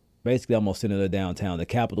 like basically almost center of downtown. The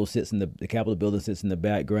Capitol building sits in the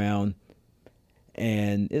background,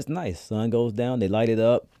 and it's nice. Sun goes down. They light it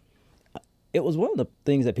up. It was one of the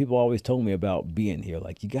things that people always told me about being here.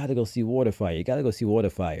 Like, you got to go see water fire. You got to go see water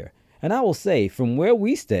fire. And I will say, from where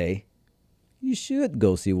we stay, you should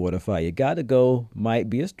go see water fire. You got to go. Might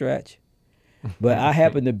be a stretch. But I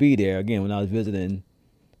happened to be there, again, when I was visiting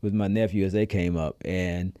with my nephew as they came up.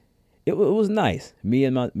 And it was nice. Me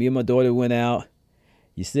and my daughter went out.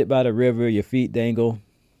 You sit by the river. Your feet dangle,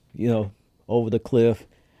 over the cliff.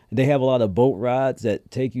 They have a lot of boat rides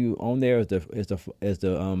that take you on there as the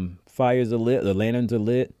fires are lit, the lanterns are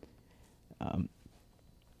lit.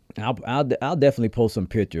 I'll definitely post some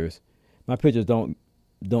pictures. My pictures don't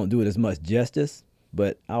do it as much justice,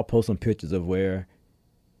 but I'll post some pictures of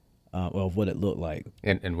of what it looked like.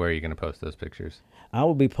 And where are you going to post those pictures? I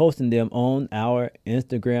will be posting them on our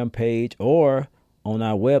Instagram page or on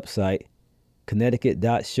our website,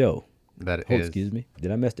 Connecticut.show. Excuse me.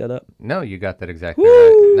 Did I mess that up? No, you got that exactly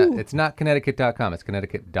right. No, it's not Connecticut.com. It's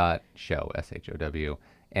Connecticut.show, SHOW.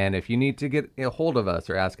 And if you need to get a hold of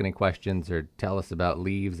us or ask any questions or tell us about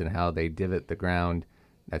leaves and how they divot the ground,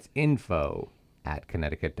 that's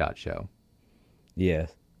info@Connecticut.show.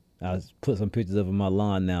 Yes. I'll put some pictures of my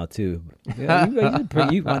lawn now, too. Yeah,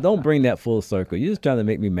 don't bring that full circle. You're just trying to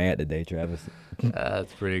make me mad today, Travis.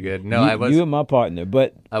 That's pretty good. No, you and my partner,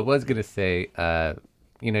 but I was going to say,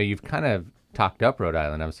 you've kind of talked up Rhode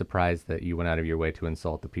Island. I'm surprised that you went out of your way to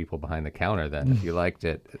insult the people behind the counter then, if you liked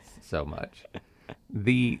it so much.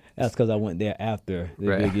 That's because I went there after the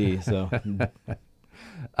right. Big E, so.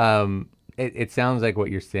 It sounds like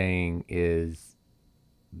what you're saying is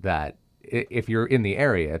that if you're in the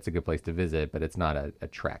area, it's a good place to visit, but it's not a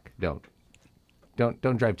trek. Don't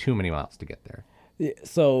drive too many miles to get there. Yeah,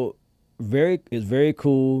 so it's very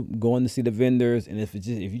cool going to see the vendors, and if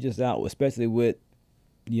you're just out, especially with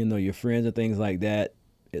your friends and things like that,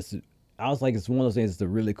 it's one of those things. It's a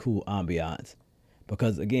really cool ambiance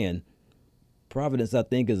because again, Providence I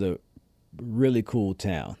think is a really cool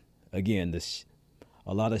town. Again,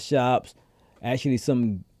 a lot of shops, actually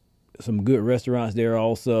some good restaurants there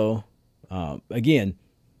also. Again,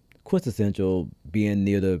 quintessential being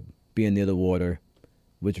near the water,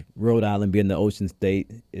 which Rhode Island being the ocean state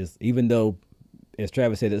is, even though, as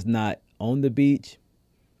Travis said, it's not on the beach.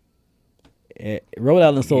 Rhode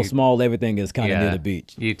Island's so small, everything is kind of near the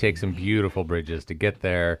beach. You take some beautiful bridges to get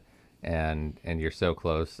there, and you're so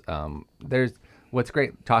close. There's what's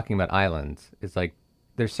great talking about islands is like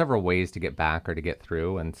there's several ways to get back or to get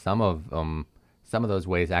through, and some of those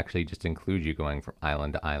ways actually just include you going from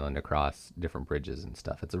island to island across different bridges and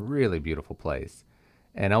stuff. It's a really beautiful place.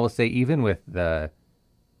 And I will say, even with the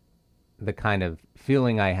kind of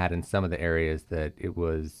feeling I had in some of the areas that it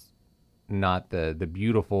was not the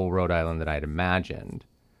beautiful Rhode Island that I'd imagined,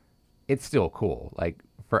 it's still cool. Like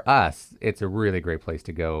for us, it's a really great place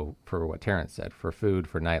to go for what Terrence said, for food,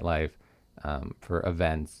 for nightlife, for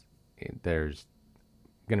events. There's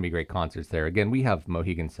going to be great concerts there. Again, we have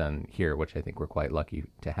Mohegan Sun here, which I think we're quite lucky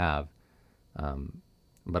to have.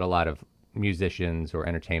 But a lot of musicians or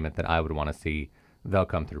entertainment that I would want to see, they'll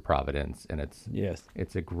come through Providence, and it's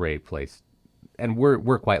a great place. And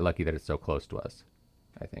we're quite lucky that it's so close to us,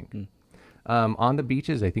 I think. On the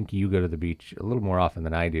beaches, I think you go to the beach a little more often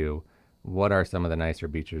than I do. What are some of the nicer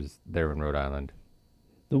beaches there in Rhode Island?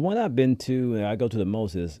 The one I've been to and I go to the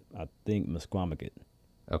most is, I think, Musquamacket.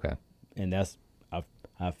 Okay. And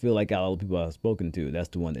I feel like all the people I've spoken to, that's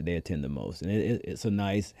the one that they attend the most. And has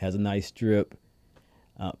a nice strip.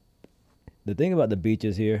 Uh, the thing about the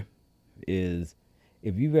beaches here is,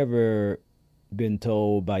 if you've ever been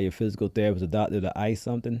told by your physical therapist or doctor to ice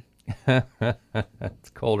something, It's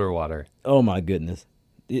colder water. oh my goodness.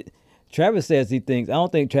 Travis says I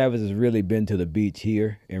don't think Travis has really been to the beach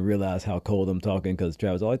here and realized how cold I'm talking, because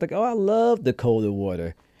Travis always like, oh, I love the colder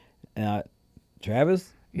water. And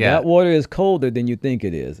Travis, Yeah. that water is colder than you think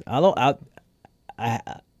it is. I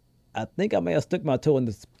think I may have stuck my toe in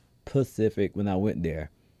the Pacific when I went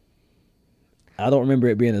there. I don't remember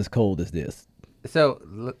it being as cold as this.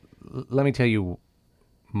 So let me tell you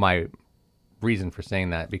my reason for saying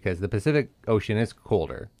that, because the Pacific Ocean is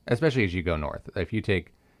colder, especially as you go north. If you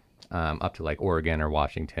take up to like Oregon or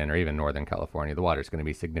Washington or even Northern California, the water is going to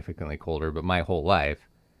be significantly colder. But my whole life,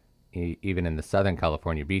 even in the Southern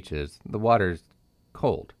California beaches, the water's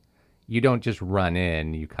cold. You don't just run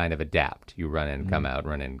in, you kind of adapt. You run in, come out,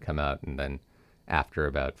 run in, come out. And then after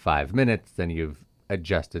about 5 minutes, then you've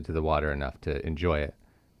adjusted to the water enough to enjoy it.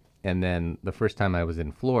 And then the first time I was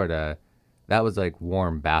in Florida, that was like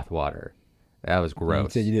warm bath water. That was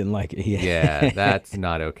gross. You said you didn't like it. Yeah, that's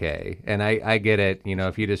not okay. And I get it. You know,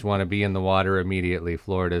 if you just want to be in the water immediately,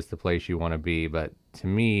 Florida's the place you want to be. But to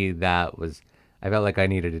me, I felt like I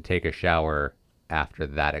needed to take a shower after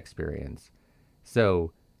that experience.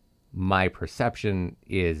 So my perception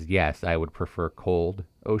is, yes, I would prefer cold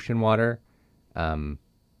ocean water.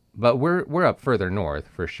 But we're up further north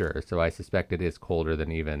for sure. So I suspect it is colder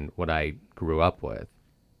than even what I grew up with.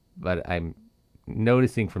 But I'm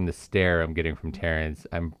noticing from the stare I'm getting from Terrence,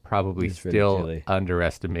 I'm probably It's pretty still chilly.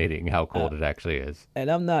 underestimating how cold it actually is. And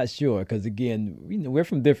I'm not sure, because again, we're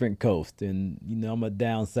from different coasts, and I'm a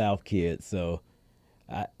down south kid, so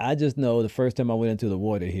I just know the first time I went into the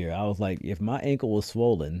water here, I was like, if my ankle was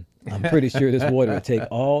swollen, I'm pretty sure this water would take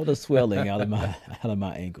all the swelling out of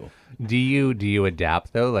my ankle. Do you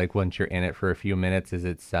adapt though? Like once you're in it for a few minutes, is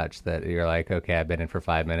it such that you're like, okay, I've been in for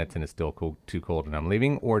 5 minutes and it's still too cold and I'm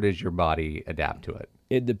leaving, or does your body adapt to it?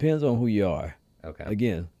 It depends on who you are. Okay.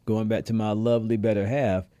 Again, going back to my lovely better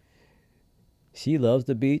half, she loves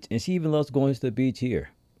the beach, and she even loves going to the beach here,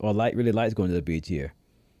 or really likes going to the beach here.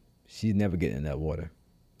 She's never getting in that water.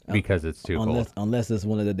 Because it's too cold. Unless it's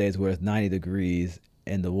one of the days where it's 90 degrees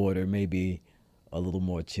and the water may be a little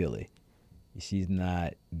more chilly. She's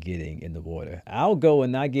not getting in the water. I'll go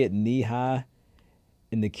and not get knee high,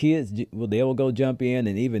 and the kids, they will go jump in,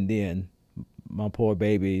 and even then, my poor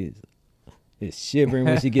baby is shivering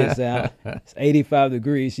when she gets out. It's 85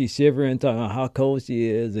 degrees. She's shivering, talking about how cold she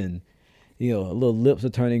is, and her little lips are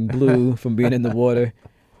turning blue from being in the water.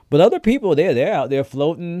 But other people, they're out there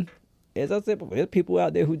floating. As I said, there's people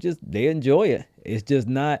out there who they enjoy it. It's just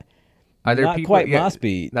not quite my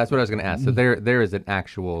speed. That's what I was going to ask. So there is an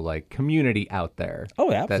actual like community out there.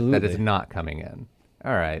 Oh, absolutely. That is not coming in.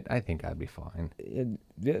 All right, I think I'd be fine.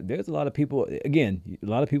 There's a lot of people. Again, a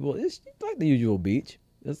lot of people. It's like the usual beach.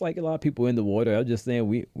 It's like a lot of people in the water. I'm just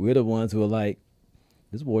saying we're the ones who are like,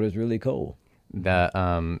 this water is really cold.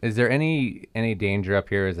 Is there any danger up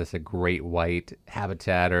here? Is this a great white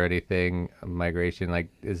habitat or anything? Migration? Like,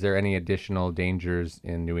 is there any additional dangers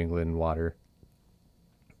in New England water?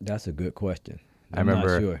 That's a good question. I'm not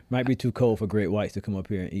sure. Might be too cold for great whites to come up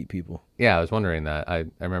here and eat people. Yeah, I was wondering that. I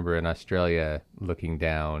remember in Australia looking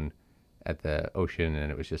down at the ocean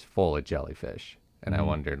and it was just full of jellyfish. And I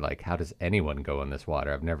wondered, like, how does anyone go in this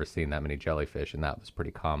water? I've never seen that many jellyfish, and that was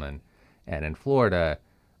pretty common. And in Florida,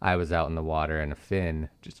 I was out in the water and a fin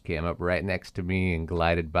just came up right next to me and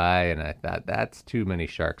glided by, and I thought, that's too many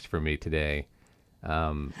sharks for me today.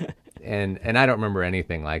 And I don't remember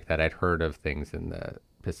anything like that. I'd heard of things in the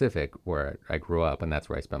Pacific where I grew up, and that's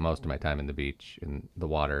where I spent most of my time in the beach, in the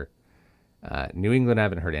water. New England, I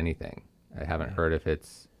haven't heard anything. I haven't heard if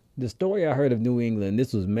it's... The story I heard of New England,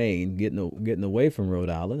 this was Maine, getting away from Rhode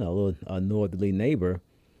Island, a northerly neighbor.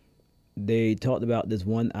 They talked about this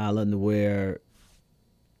one island where,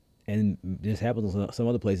 and this happens in some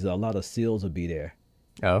other places, a lot of seals would be there.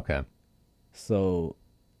 Oh, okay. So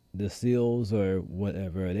the seals or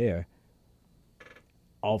whatever are there.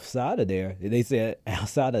 Offside of there, they said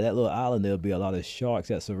outside of that little island, there'll be a lot of sharks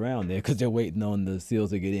that surround there because they're waiting on the seals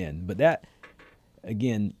to get in. But that,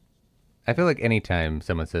 again... I feel like anytime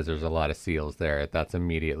someone says there's a lot of seals there, that's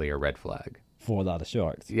immediately a red flag. For a lot of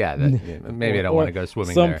sharks. Yeah, maybe I don't want to go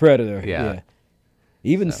swimming some there. Some predator, yeah.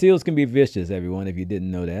 Even seals can be vicious, everyone, if you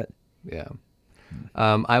didn't know that. Yeah.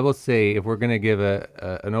 I will say, if we're going to give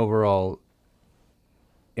an overall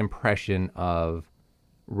impression of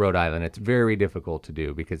Rhode Island. It's very difficult to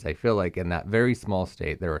do because I feel like in that very small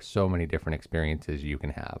state, there are so many different experiences you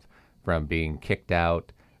can have, from being kicked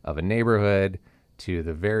out of a neighborhood to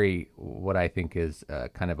the very, what I think is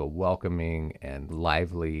kind of a welcoming and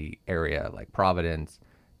lively area like Providence,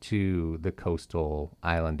 to the coastal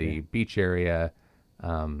islandy beach area.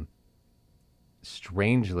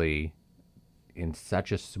 Strangely, in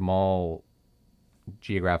such a small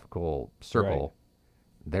geographical circle,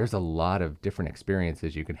 there's a lot of different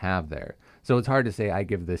experiences you can have there. So it's hard to say I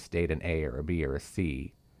give this state an A or a B or a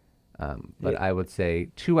C. But I would say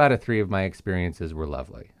 2 out of 3 of my experiences were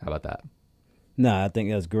lovely. How about that? No, I think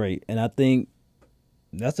that's great. And I think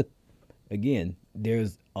again,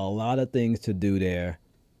 there's a lot of things to do there.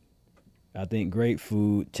 I think great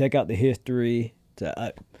food. Check out the history.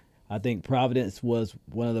 I think Providence was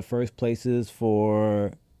one of the first places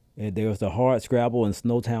there was the hard scrabble and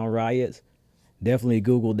Snowtown riots. Definitely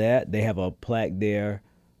Google that. They have a plaque there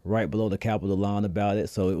right below the Capitol lawn about it.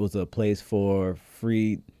 So it was a place for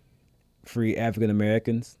free African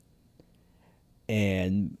Americans.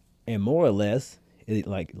 And more or less,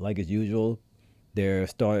 like as usual, there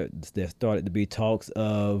started to be talks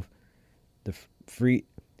of the freed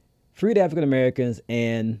African Americans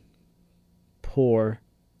and poor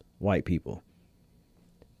white people.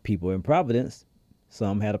 People in Providence,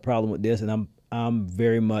 some had a problem with this, and I'm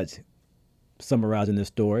very much summarizing this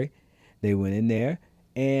story. They went in there,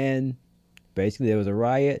 and basically there was a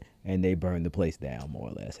riot, and they burned the place down, more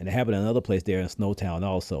or less. And it happened in another place there in Snowtown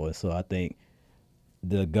also. And so I think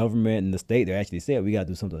the government and the state, they actually said, we got to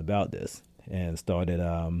do something about this, and started,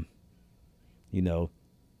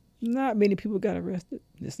 not many people got arrested,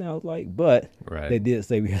 it sounds like, but they did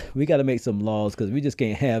say we got to make some laws, because we just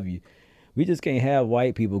can't have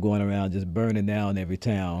white people going around just burning down every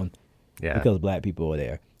town because black people are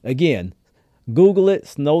there. Again, Google it,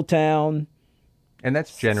 Snowtown. And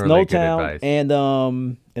that's generally good advice.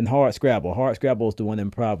 And hard scrabble. Hard scrabble is the one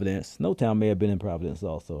in Providence. Snowtown may have been in Providence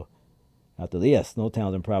also.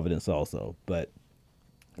 Snowtown's in Providence also. But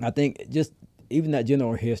I think just even that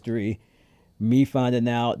general history, me finding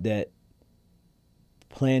out that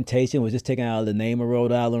plantation was just taken out of the name of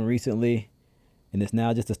Rhode Island recently, and it's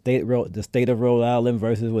now just the state of Rhode Island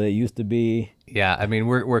versus what it used to be. Yeah, I mean,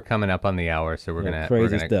 we're coming up on the hour, so we're gonna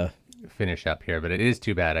finish up here. But it is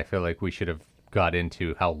too bad. I feel like we should have got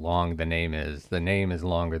into how long the name is. The name is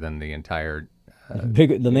longer than the entire.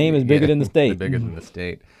 The name is bigger than the state. Bigger than the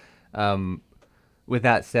state. With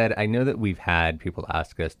that said, I know that we've had people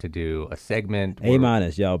ask us to do a segment.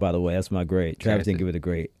 A-, y'all, by the way. That's my grade. Travis didn't give it a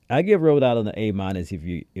grade. I give Rhode Island an A-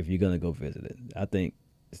 if you're going to go visit it. I think,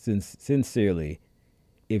 sincerely,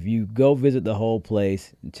 if you go visit the whole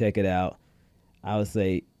place and check it out, I would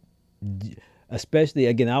say, especially,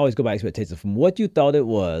 again, I always go by expectations. From what you thought it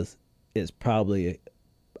was, I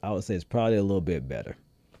would say it's probably a little bit better.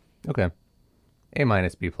 Okay. A-,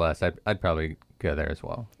 B+. I'd probably go there as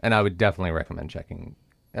well. And I would definitely recommend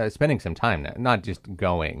spending some time there, not just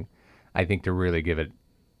going. I think to really give it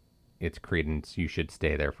its credence, you should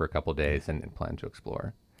stay there for a couple of days and plan to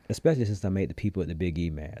explore. Especially since I made the people at the Big E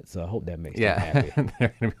mad. So I hope that makes them happy.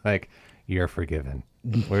 They're going to be like, you're forgiven.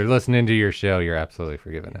 We're listening to your show. You're absolutely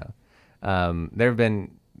forgiven now. There have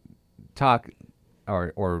been talk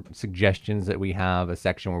or suggestions that we have a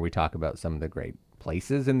section where we talk about some of the great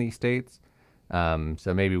places in these states.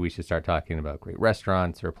 So maybe we should start talking about great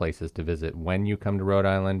restaurants or places to visit when you come to Rhode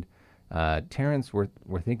Island. Terrence, we're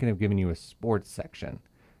thinking of giving you a sports section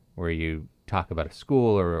where you talk about a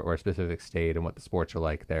school or a specific state and what the sports are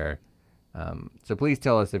like there. So please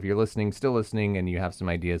tell us if you're still listening, and you have some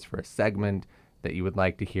ideas for a segment that you would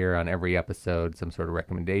like to hear on every episode, some sort of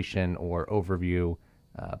recommendation or overview.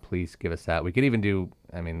 Please give us that. We could even do,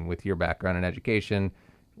 with your background in education,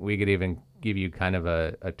 we could even give you kind of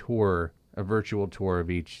a tour, a virtual tour of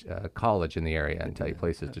each college in the area and tell you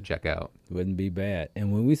places to check out. Wouldn't be bad.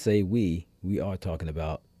 And when we say we are talking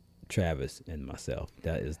about Travis and myself.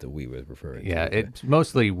 That is the we we're referring to. Yeah, it's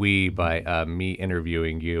mostly we by me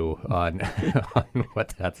interviewing you on, on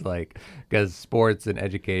what that's like, because sports and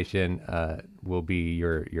education will be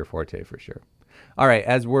your forte for sure. All right,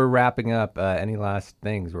 as we're wrapping up, any last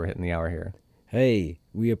things? We're hitting the hour here. Hey,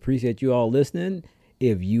 we appreciate you all listening.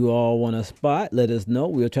 If you all want a spot, let us know.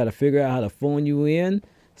 We'll try to figure out how to phone you in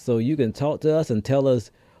so you can talk to us and tell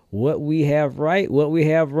us what we have right, what we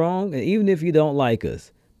have wrong. And even if you don't like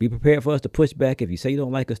us, be prepared for us to push back if you say you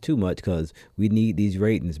don't like us too much, because we need these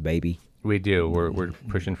ratings, baby. We do. We're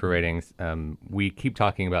pushing for ratings. We keep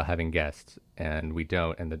talking about having guests, and we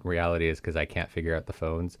don't. And the reality is because I can't figure out the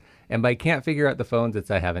phones. And by can't figure out the phones, it's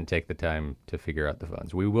I haven't taken the time to figure out the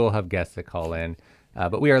phones. We will have guests that call in.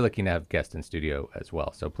 But we are looking to have guests in studio as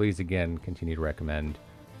well. So please, again, continue to recommend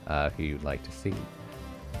who you'd like to see.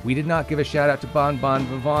 We did not give a shout out to Bon Bon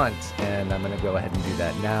Vivant, and I'm going to go ahead and do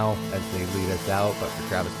that now as they lead us out. But for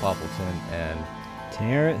Travis Poppleton and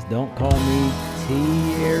Terrence, don't call me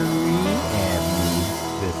Terry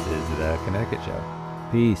Avenue. this is the Connecticut Show.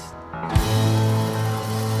 Peace.